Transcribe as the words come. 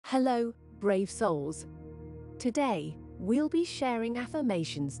Hello, brave souls. Today, we'll be sharing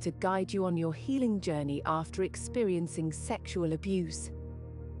affirmations to guide you on your healing journey after experiencing sexual abuse.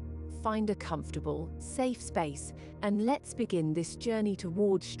 Find a comfortable, safe space, and let's begin this journey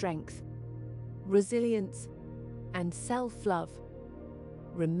towards strength, resilience, and self-love.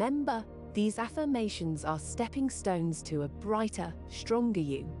 Remember, these affirmations are stepping stones to a brighter, stronger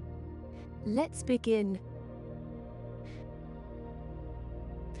you. Let's begin.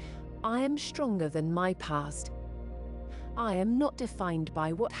 I am stronger than my past. I am not defined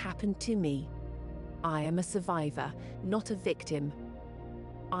by what happened to me. I am a survivor, not a victim.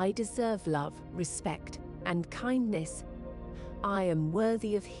 I deserve love, respect, and kindness. I am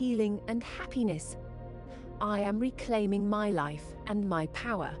worthy of healing and happiness. I am reclaiming my life and my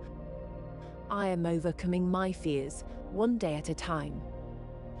power. I am overcoming my fears, one day at a time.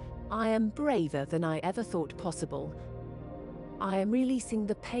 I am braver than I ever thought possible. I am releasing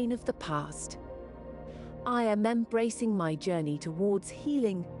the pain of the past. I am embracing my journey towards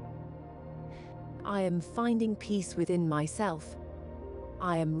healing. I am finding peace within myself.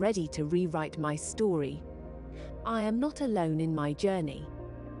 I am ready to rewrite my story. I am not alone in my journey.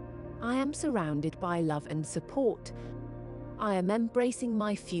 I am surrounded by love and support. I am embracing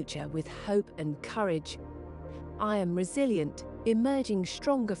my future with hope and courage. I am resilient, emerging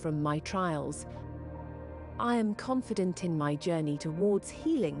stronger from my trials. I am confident in my journey towards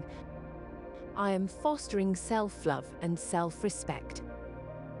healing. I am fostering self-love and self-respect.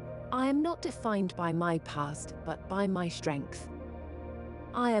 I am not defined by my past, but by my strength.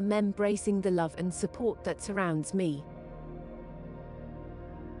 I am embracing the love and support that surrounds me.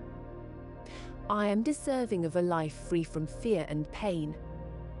 I am deserving of a life free from fear and pain.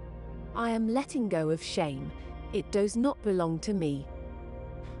 I am letting go of shame. It does not belong to me.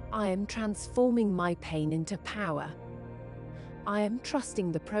 I am transforming my pain into power. I am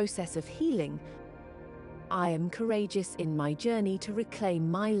trusting the process of healing. I am courageous in my journey to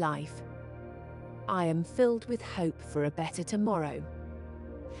reclaim my life. I am filled with hope for a better tomorrow.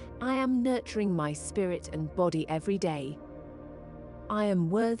 I am nurturing my spirit and body every day. I am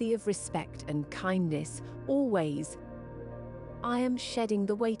worthy of respect and kindness, always. I am shedding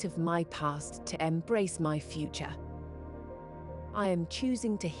the weight of my past to embrace my future. I am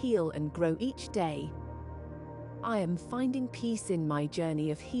choosing to heal and grow each day. I am finding peace in my journey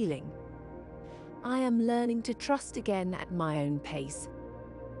of healing. I am learning to trust again at my own pace.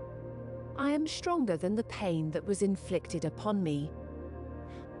 I am stronger than the pain that was inflicted upon me.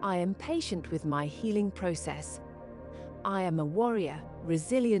 I am patient with my healing process. I am a warrior,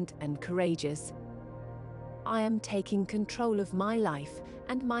 resilient and courageous. I am taking control of my life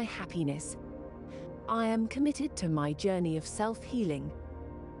and my happiness. I am committed to my journey of self-healing.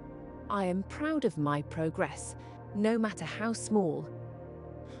 I am proud of my progress, no matter how small.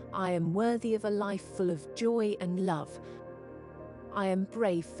 I am worthy of a life full of joy and love. I am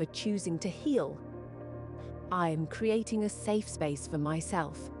brave for choosing to heal. I am creating a safe space for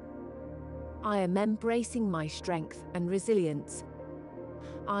myself. I am embracing my strength and resilience.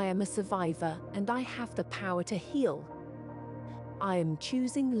 I am a survivor and I have the power to heal. I am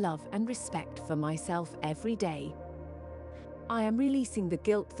choosing love and respect for myself every day. I am releasing the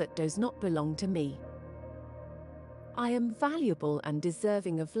guilt that does not belong to me. I am valuable and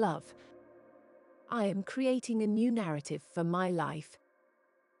deserving of love. I am creating a new narrative for my life.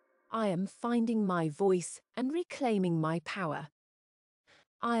 I am finding my voice and reclaiming my power.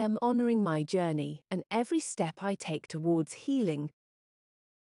 I am honoring my journey and every step I take towards healing.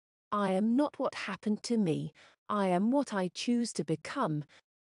 I am not what happened to me. I am what I choose to become.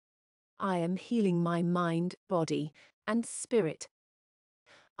 I am healing my mind, body, and spirit.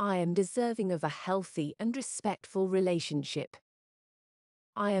 I am deserving of a healthy and respectful relationship.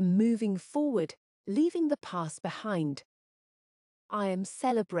 I am moving forward, leaving the past behind. I am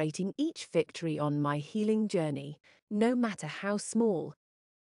celebrating each victory on my healing journey, no matter how small.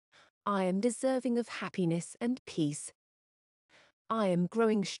 I am deserving of happiness and peace. I am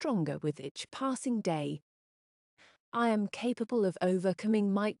growing stronger with each passing day. I am capable of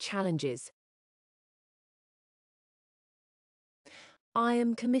overcoming my challenges. I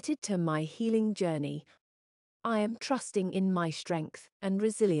am committed to my healing journey. I am trusting in my strength and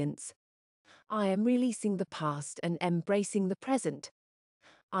resilience. I am releasing the past and embracing the present.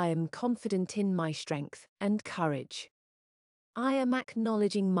 I am confident in my strength and courage. I am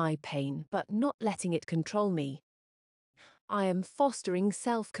acknowledging my pain but not letting it control me. I am fostering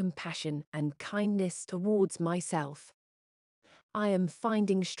self-compassion and kindness towards myself. I am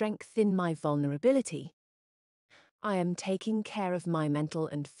finding strength in my vulnerability. I am taking care of my mental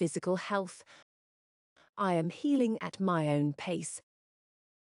and physical health. I am healing at my own pace.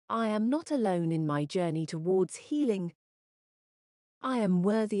 I am not alone in my journey towards healing. I am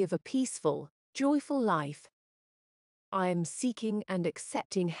worthy of a peaceful, joyful life. I am seeking and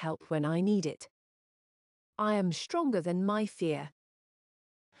accepting help when I need it. I am stronger than my fear.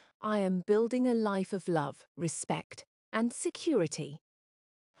 I am building a life of love, respect, and security.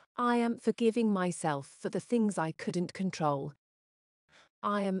 I am forgiving myself for the things I couldn't control.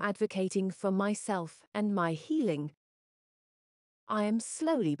 I am advocating for myself and my healing. I am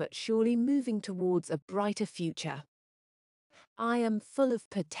slowly but surely moving towards a brighter future. I am full of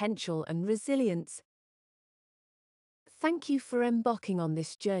potential and resilience. Thank you for embarking on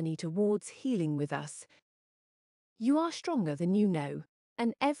this journey towards healing with us. You are stronger than you know,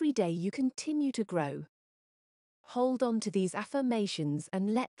 and every day you continue to grow. Hold on to these affirmations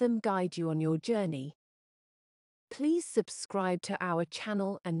and let them guide you on your journey. Please subscribe to our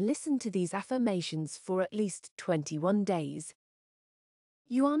channel and listen to these affirmations for at least 21 days.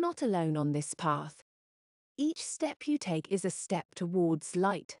 You are not alone on this path. Each step you take is a step towards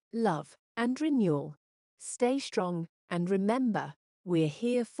light, love, and renewal. Stay strong, and remember, we're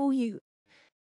here for you